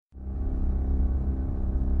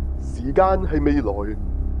時間係未來，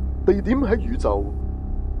地點喺宇宙，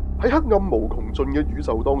喺黑暗無窮盡嘅宇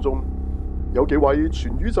宙當中，有幾位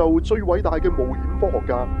全宇宙最偉大嘅冒險科學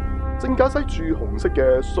家，正駕駛住紅色嘅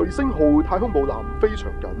瑞星號太空母艦非常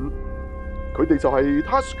緊。佢哋就係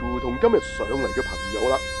Tasuku 同今日上嚟嘅朋友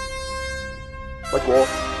啦。不過，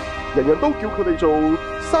人人都叫佢哋做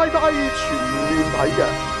Sci-Fi 全面睇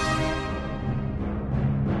嘅。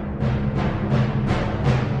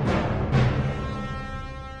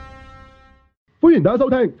歡迎大家收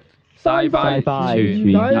聽 Sci-Fi 全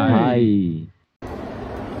面睇。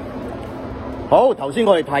好，頭先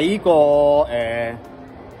我哋睇過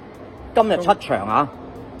今日7場啊，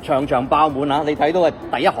場場爆滿啊！你睇到係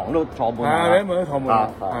第一行都坐滿啊！第一行都坐滿啊！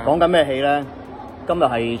講緊咩戲咧？今日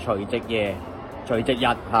係除夕夜、除夕日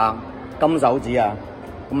嚇，金手指啊！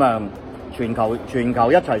咁啊，全球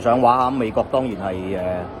一齊上畫啊！美國當然係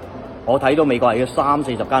我睇到美國係要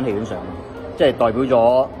30-40間戲院上，即係代表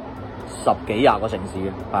咗10幾20個城市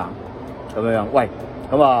嘅嚇，咁樣。喂，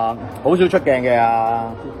咁啊，好少出鏡嘅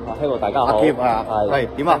Hello， 大家好。阿 Keep 啊，係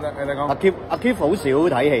點啊？你講。阿 Keep 好少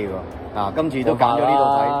睇戲喎，啊，今次都揀咗呢度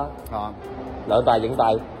睇，啊，兩大影帝。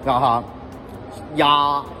啊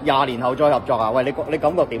，20年後再合作啊！喂，你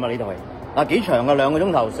感覺點啊？呢套戲啊幾長啊？2個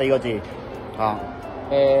鐘頭4個字，啊，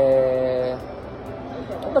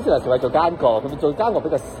今次梁朝偉做奸角，佢做奸角比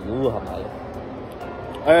較少係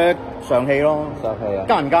咪？上戲咯，上戲啊，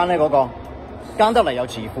奸唔奸咧嗰個？奸得嚟又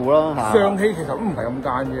慈父咯，上戲其實都唔係咁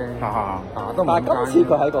奸啫，都唔係咁奸。但係今次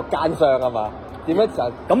佢係一個奸商啊嘛，點樣就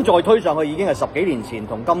咁再推上去已經係10幾年前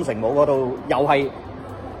同金城武嗰度又係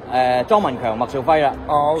莊文強、麥兆輝啦，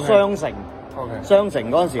雙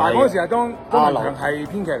城嗰陣時，但係嗰陣時係莊文強係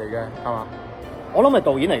編劇嚟嘅，係嘛？我諗係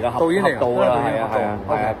導演嚟㗎，導演嚟㗎啦，係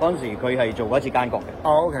啊，嗰陣時佢係做過一次奸角嘅。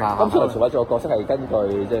OK。今次梁朝偉做嘅角色係根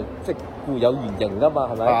據即係固有原型㗎嘛，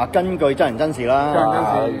係咪？啊，根據真人真事啦，真人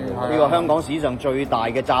真事呢個香港史上最大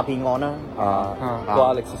嘅詐騙案啦，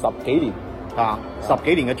話歷時10幾年，10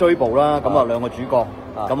幾年嘅追捕啦，咁啊2個主角，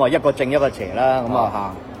咁啊一個正一個邪啦，咁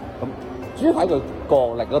啊咁主要睇佢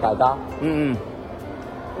角力咯，大家。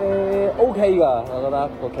OK 㗎，我覺得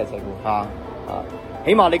個劇情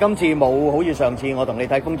起碼你今次冇好似上次我同你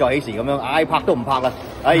睇《風再起時》咁樣，拍都唔拍啦，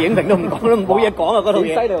影評都唔講啦，冇嘢講啊嗰套嘢。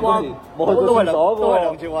犀利嗰時冇去到廁所都係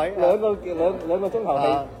梁朝偉。兩個鐘頭戲。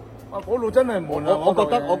嗰度真係悶啊！我覺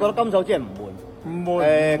得金手指係唔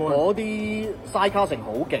悶。嗰啲 side casting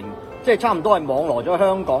好勁，即係差唔多係網羅咗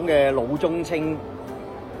香港嘅老中青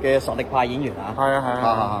嘅實力派演員啊。係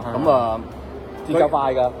啊。咁啊，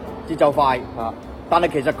節奏快。但係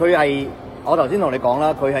其實佢係。我頭先同你講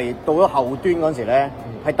啦，佢係到咗後端嗰陣時咧，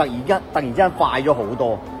係突然之間快咗好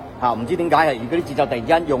多嚇，唔知點解係嗰啲節奏突然之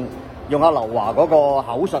間用阿劉華嗰個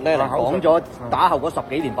口述咧嚟講咗打後嗰10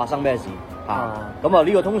幾年發生咩事嚇，咁啊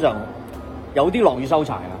呢個通常有啲落雨收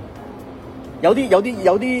柴啊，有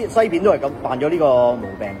啲西片都係咁犯咗呢個毛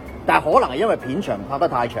病，但係可能係因為片長拍得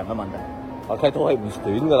太長嘅問題。其實套戲唔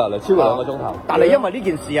短㗎啦，超過2個鐘頭。但係因為呢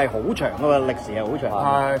件事係好長㗎嘛，歷史係好長。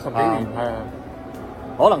係10幾年係。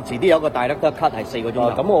可能遲啲有個大粒得 cut 係4個鐘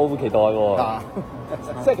頭，咁我會期待喎。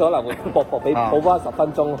即係佢可能會搏俾補翻10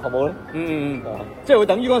分鐘，好冇咧？即係會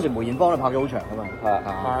等於嗰陣時梅艷芳拍咗好長㗎嘛。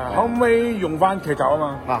後尾用翻劇集啊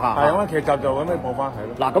嘛。用翻劇集就咁樣補翻係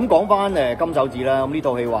咯。嗱咁講翻金手指啦，咁呢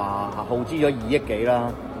套戲話耗資咗2億幾啦。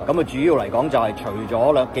咁啊主要嚟講就係除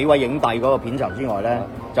咗幾位影帝嗰個片酬之外咧，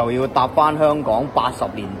就要搭翻香港80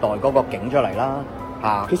年代嗰個景出嚟啦。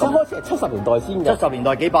其實開始係70年代先嘅， 70年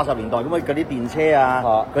代幾80年代咁啊，嗰啲電車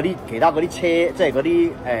啊，嗰啲其他嗰啲車，即係嗰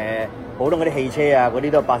啲普通嗰啲汽車啊，嗰啲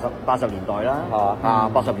都係80年代啦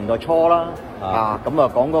，80年代初啦，咁啊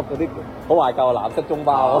講嗰啲好懷舊藍色中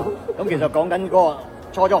包，咁其實講緊嗰個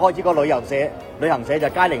初開始嗰個旅行社就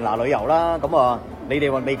佳寧娜旅遊啦，咁啊你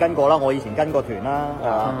哋話未跟過啦，我以前跟過團啦，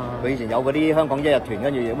佢以前有嗰啲香港1日團，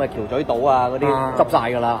跟住咁啊橋咀島啊嗰啲執晒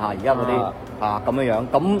㗎啦，而家嗰啲咁樣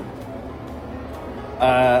咁。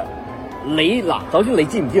你嗱，首先你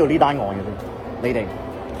知唔知道呢單案嘅先？你哋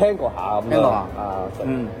聽過下咁樣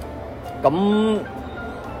咁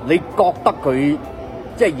你覺得佢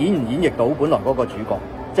即係演唔演繹到本來嗰個主角，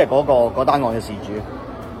即係嗰單案嘅事主？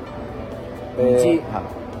唔知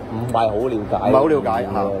唔係好了解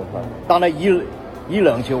但係以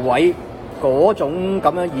梁朝偉嗰種咁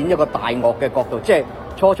樣演一個大鱷嘅角度，即係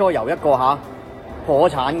初由一個破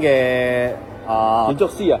產嘅。建築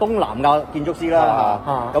師東南亞建築師啦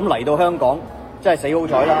咁嚟到香港，真係死好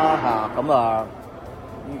彩啦咁啊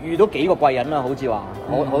遇到幾個貴人啦，好似話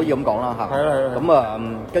可以咁講啦咁啊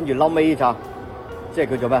跟住嬲尾就即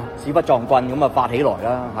係叫做咩屎忽撞棍咁啊發起來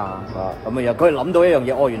啦咁啊又佢諗到一樣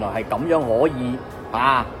嘢，原來係咁樣可以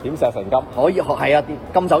點石成金，可以係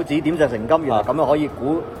金手指點石成金，原來咁樣可以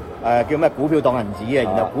叫咩股票當銀紙嘅，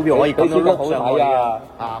然後股票可以咁樣碌上去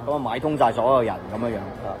咁啊買通晒所有人咁樣樣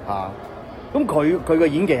咁佢嘅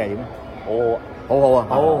演技係點？好好啊，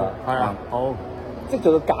好係啊，好，即係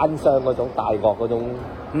做到奸商嗰種大惡嗰種，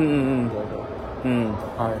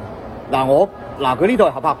係嗱佢呢套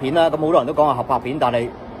係合拍片啦，咁好多人都講係合拍片，但係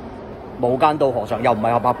無間道何嘗又唔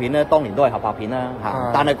係合拍片咧？當年都係合拍片啦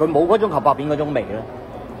但係佢冇嗰種合拍片嗰種味咧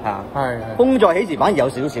風再起時反而有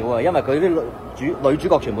少少啊，因為佢啲女主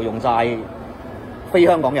角全部用晒非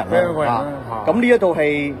香港人啦咁呢一套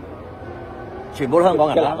戲全部都香港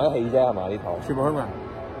人啦，男人戲啫係嘛呢套？全部香港人。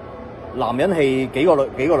男人戲幾個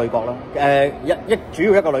女角啦，主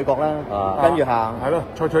要一個女角啦，跟住係咯，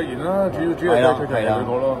蔡卓妍啦，主要係蔡卓妍女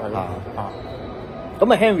角咯，係咯，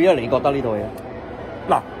咁啊 Henry 啊，你覺得呢套嘢？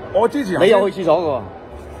嗱，我之前你有去廁所嘅喎？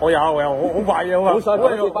我有，好快嘅好想嗰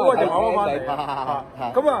個就攞翻嚟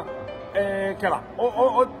咁啊。其實嗱，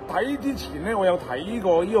我睇之前咧，我有睇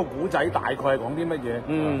過呢個古仔，大概係講啲乜嘢。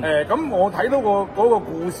咁我睇到嗰個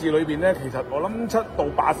故事裏邊咧，其實我諗7到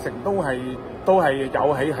8成都係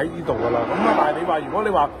有喺呢度噶啦。咁啊，但係如果你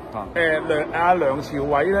話梁朝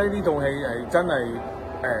偉咧呢套戲係真係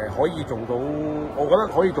可以做到，我覺得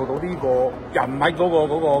可以做到呢個人物嗰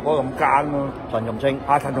個咁奸咯。陳松青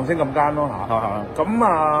陳松青咁奸咯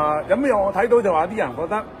咁我睇到就話啲人覺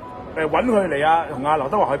得。揾佢嚟同劉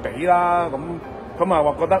德華去比啦，咁啊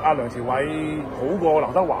話覺得梁朝偉好過劉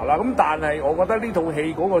德華啦，咁但係我覺得呢套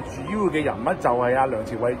戲嗰個主要嘅人物就係梁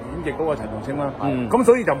朝偉演繹嗰個陳松青啦，咁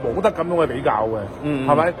所以就冇得咁樣去比較嘅，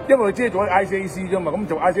係咪？因為佢只係做 ICAC 啫嘛，咁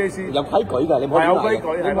做 ICAC 有規矩㗎，你唔可以有規矩，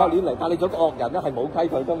你唔可以亂嚟，但係你做個惡人咧係冇規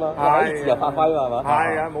矩㗎嘛，可以自由發揮㗎係嘛？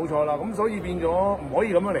係啊，冇錯啦，咁所以變咗唔可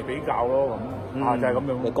以咁樣嚟比較咯，咁就係咁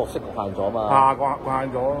樣。你角色局限咗嘛？局限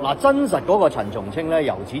咗。嗱，真實嗰個陳松青咧，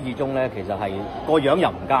由始至終咧，其實係個樣又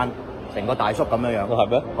唔奸，成個大叔咁樣樣。係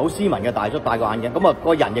咩？好斯文嘅大叔，戴個眼鏡，咁啊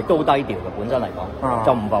個人亦都好低調嘅，本身嚟講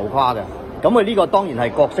就唔浮誇嘅。咁佢呢個當然係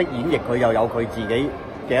角色演繹，佢又有佢自己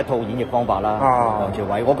嘅一套演繹方法啦。梁朝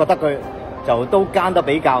偉，我覺得佢就都奸得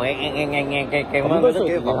比較嘅咁都需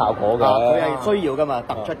要啲效果嘅。佢係需要噶嘛，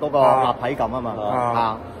突出嗰個立體感啊嘛。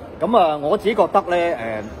咁我自己覺得咧，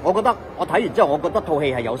我覺得我睇完之後，我覺得套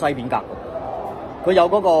戲係有西片格。佢有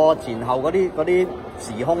嗰個前後嗰啲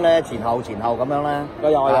時空咧，前後咁樣咧，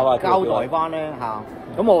有交代翻咧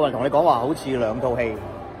咁我咪同你講話，好似兩套戲，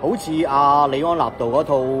好似李安納度嗰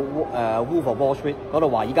套Wolf of Wall Street 嗰度《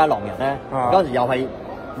華爾街狼人》咧，嗰陣時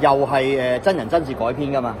又係真人真事改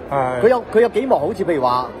編噶嘛。佢有幾幕好似譬如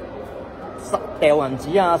話掉銀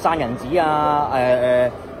紙啊、散銀紙啊、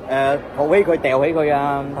抱起佢掉起佢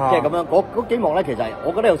啊，即係咁樣嗰幾幕咧，其實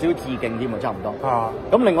我覺得有少少致敬添啊，差唔多。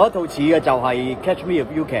咁另外一套似嘅就係 Catch Me If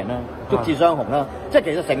You Can 啦，捉智雙雄啦，即係其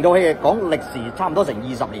實成套戲講歷時差唔多成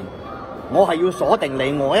20年，我係要鎖定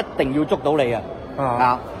你，我一定要捉到你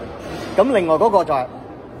啊！咁另外嗰個就係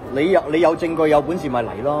你有證據有本事咪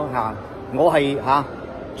嚟咯我係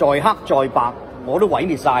在黑在白我都毀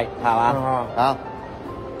滅晒係嘛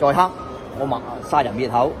在黑。我殺人滅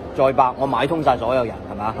口，在白我買通晒所有人，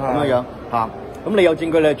係嘛咁樣咁你有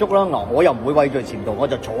證據你就捉啦，我又唔會畏罪潛逃，我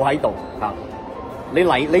就坐喺度你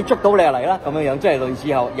嚟你捉到你就嚟啦，咁樣即係類似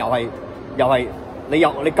又係你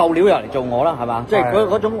夠料又嚟做我啦，係嘛？即係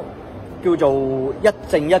嗰種叫做一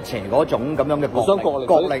正一邪嗰種咁樣嘅角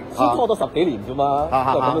力，先拖咗10幾年啫嘛，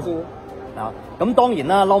就咁樣先。咁當然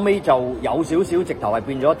啦，後尾就有少少直頭係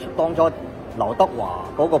變咗當初劉德華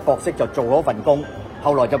嗰個角色就做咗份工。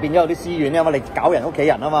後來就變咗有啲私怨啊嘛，你搞人屋企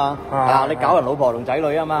人啊嘛，你搞人老婆同仔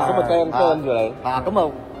女啊嘛，咁咪盯住你，咁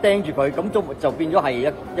啊盯住佢，咁就變咗係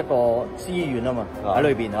一個私怨啊嘛，喺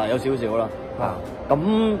裏邊有少少啦，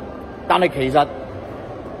咁但係其實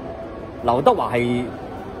劉德華係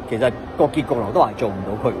其實個結局劉德華係做唔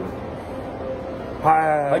到佢嘅，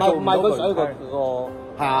唔係佢想要個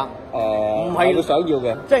唔係佢想要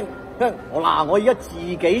嘅，即係我而家自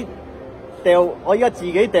己。我而家自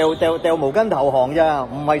己掉毛巾投降咋，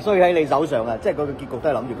唔係衰喺你手上啊！即係佢嘅結局都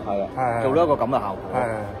係諗住做到一個咁嘅效果，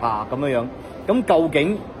咁樣樣。咁究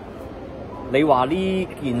竟你話呢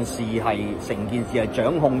件事係成件事係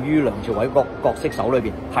掌控於梁朝偉個角色手裏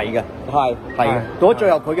邊？係嘅，係嘅。到最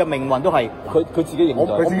後佢嘅命運都係佢自己認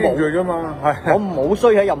罪，佢自己認罪㗎嘛。我冇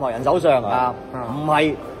衰喺任何人手上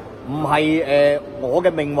唔係我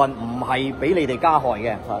嘅命運唔係俾你哋加害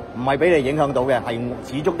嘅，唔係俾你影響到嘅，係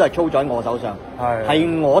始終都係操在我手上，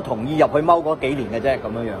係我同意入去踎嗰幾年嘅啫，咁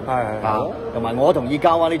樣樣，同埋我同意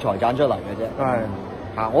交翻啲財產出嚟嘅啫，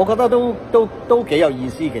我覺得都幾有意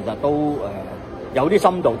思，其實都有啲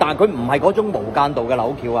深度，但係佢唔係嗰種無間道嘅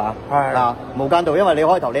扭橋無間道，因為你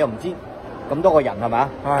開頭你又唔知咁多個人係咪啊？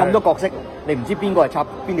係咁多角色，你唔知邊個係插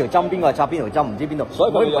邊條針，邊個係插邊條針，唔知邊度。所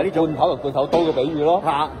以佢用罐頭同罐頭刀嘅比喻咯。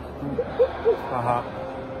嚇，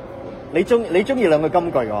你中意兩句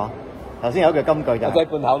金句嘅喎？頭先有一句金句就係即係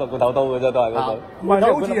罐頭同罐頭刀嘅啫，都係嗰句。唔係，你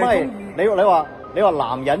好似係你話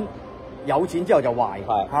男人有錢之後就壞，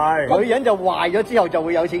係女人就壞咗之後就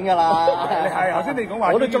會有錢㗎啦。係頭先你講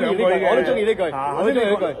話，我都中意呢句，我都中意呢句，我都中意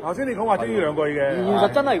呢句。頭先你講話中意兩句嘅，現實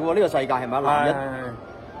真係喎，呢個世界係咪啊？男人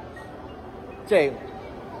即係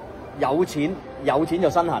有錢就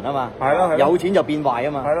身痕啊嘛，係咯，有錢就變壞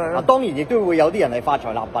啊嘛。啊，當然亦都會有啲人係發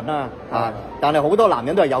財立品啦，但係好多男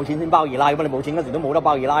人都係有錢先包二奶，咁你冇錢嗰時都冇得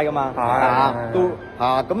包二奶噶嘛，都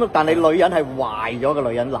咁，但係女人係壞咗嘅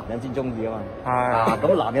女人，男人先中意啊嘛，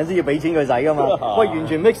咁男人先要俾錢佢使噶嘛，喂，完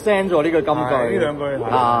全 make sense 喎呢句金句，呢兩句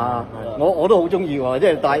我都好中意喎，即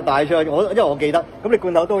係帶出去，因為我記得，咁你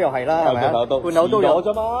罐頭刀又係啦，係咪啊？罐頭刀有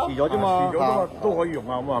遲咗啫嘛，都可以用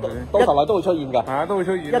啊，咁啊，到頭來都會出現㗎，係啊，都會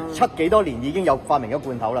出現。17幾多年已經有發明咗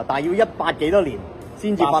罐頭啦，但係要100幾多年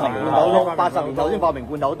先至發明罐頭刀，80年後先發明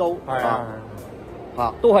罐頭刀，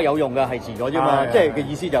都係有用嘅，係遲咗啫嘛。即係嘅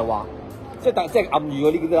意思就係話，即係暗喻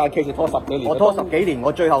嗰啲都係 case 拖10幾年。我拖10幾年，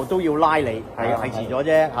我最後都要拉你，係遲咗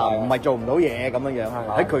啫，唔係做唔到嘢咁樣樣。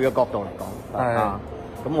喺佢嘅角度嚟講，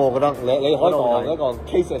咁我覺得你可以當一個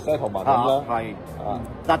case settlement 咁啦。係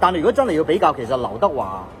但係如果真係要比較，其實劉德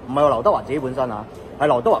華唔係話劉德華自己本身啊，係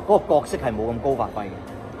劉德華嗰個角色係冇咁高發揮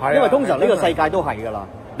嘅。因為通常呢個世界都係㗎啦，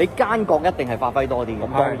你奸角一定係發揮多啲嘅。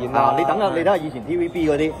咁當然啦，你睇下以前 TVB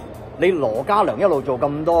嗰啲，你羅嘉良一路做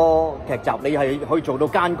咁多劇集，你係可以做到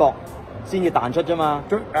奸角先至彈出啫嘛。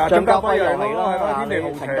張家輝又係啦，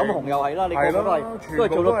陳錦鴻又係啦，你個個都係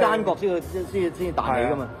做到奸角先至彈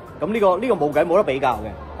起㗎嘛。咁呢個冇計冇得比較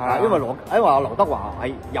嘅，因為劉德華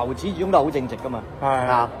係由始至終都係好正直㗎嘛。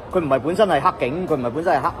佢唔係本身係黑警，佢唔係本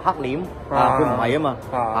身係黑臉，佢唔係啊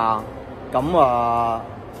嘛。咁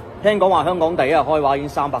聽講話香港第一日開畫已經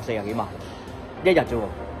340幾萬，一日啫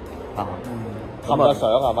喎，冚日上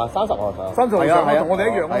係嘛？30個上，30個上同我哋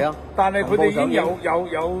一樣係啊。但係佢哋已經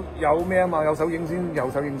有咩啊嘛？有首映先啊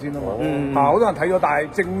嘛。好多人睇咗，但係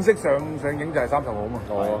正式上映就係30號啊嘛。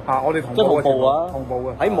我哋同步啊，同步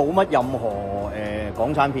嘅。喺冇乜任何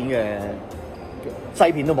港產片嘅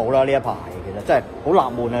西片都冇啦，呢一排其實真係好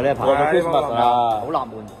納悶啊！呢一排好納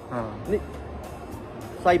悶。呢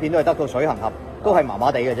西片都係得到水行俠。都係麻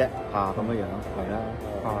麻地嘅啫，咁樣樣，係啦。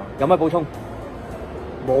有咩補充？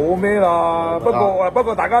冇咩啦，不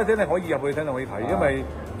過大家真係可以入去，真係可以睇，因為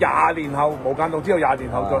20年後無間道之後20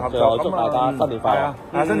年後再合作咁啊！新年快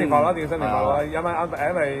樂！新年快樂，一定要新年快樂！因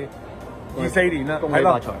為24年啦，恭喜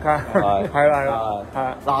發財，係啦。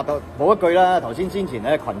嗱，冇一句啦。頭先前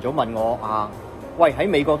咧群組問我喂喺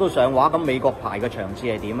美國都上畫，咁美國排嘅場次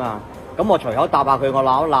係點啊？咁我隨口答下佢，我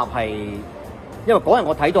揦一揦係。因為嗰日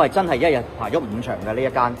我睇到係真係一日排咗5場嘅呢一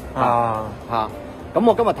間，咁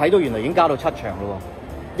我今日睇到原來已經加到7場咯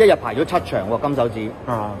喎，一日排咗7場喎金手指，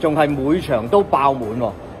仲係每場都爆滿喎，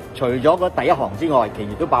除咗個第一行之外，其餘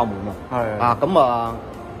都爆滿喎，咁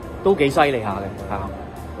都幾犀利下嘅，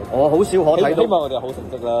我好少可睇到，希望我哋好成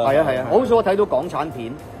績啦，係啊，好少可睇到港產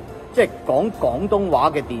片，即係講廣東話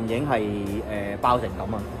嘅電影係爆成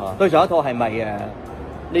咁啊！對上一套係咪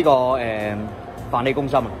呢個飯氣攻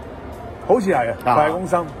心啊？好似係快攻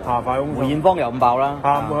心，快攻心。梅艷芳又咁爆啦，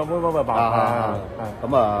梅艷芳又爆，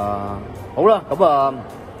咁好啦，咁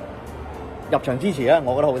入場支持咧，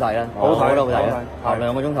我覺得好睇啦，我覺得好睇啊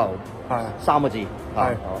，2個鐘頭，3個字，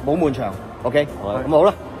冇悶場 ，OK，咁好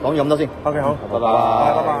啦，講咗咁多先 ，OK 好，拜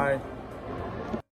拜。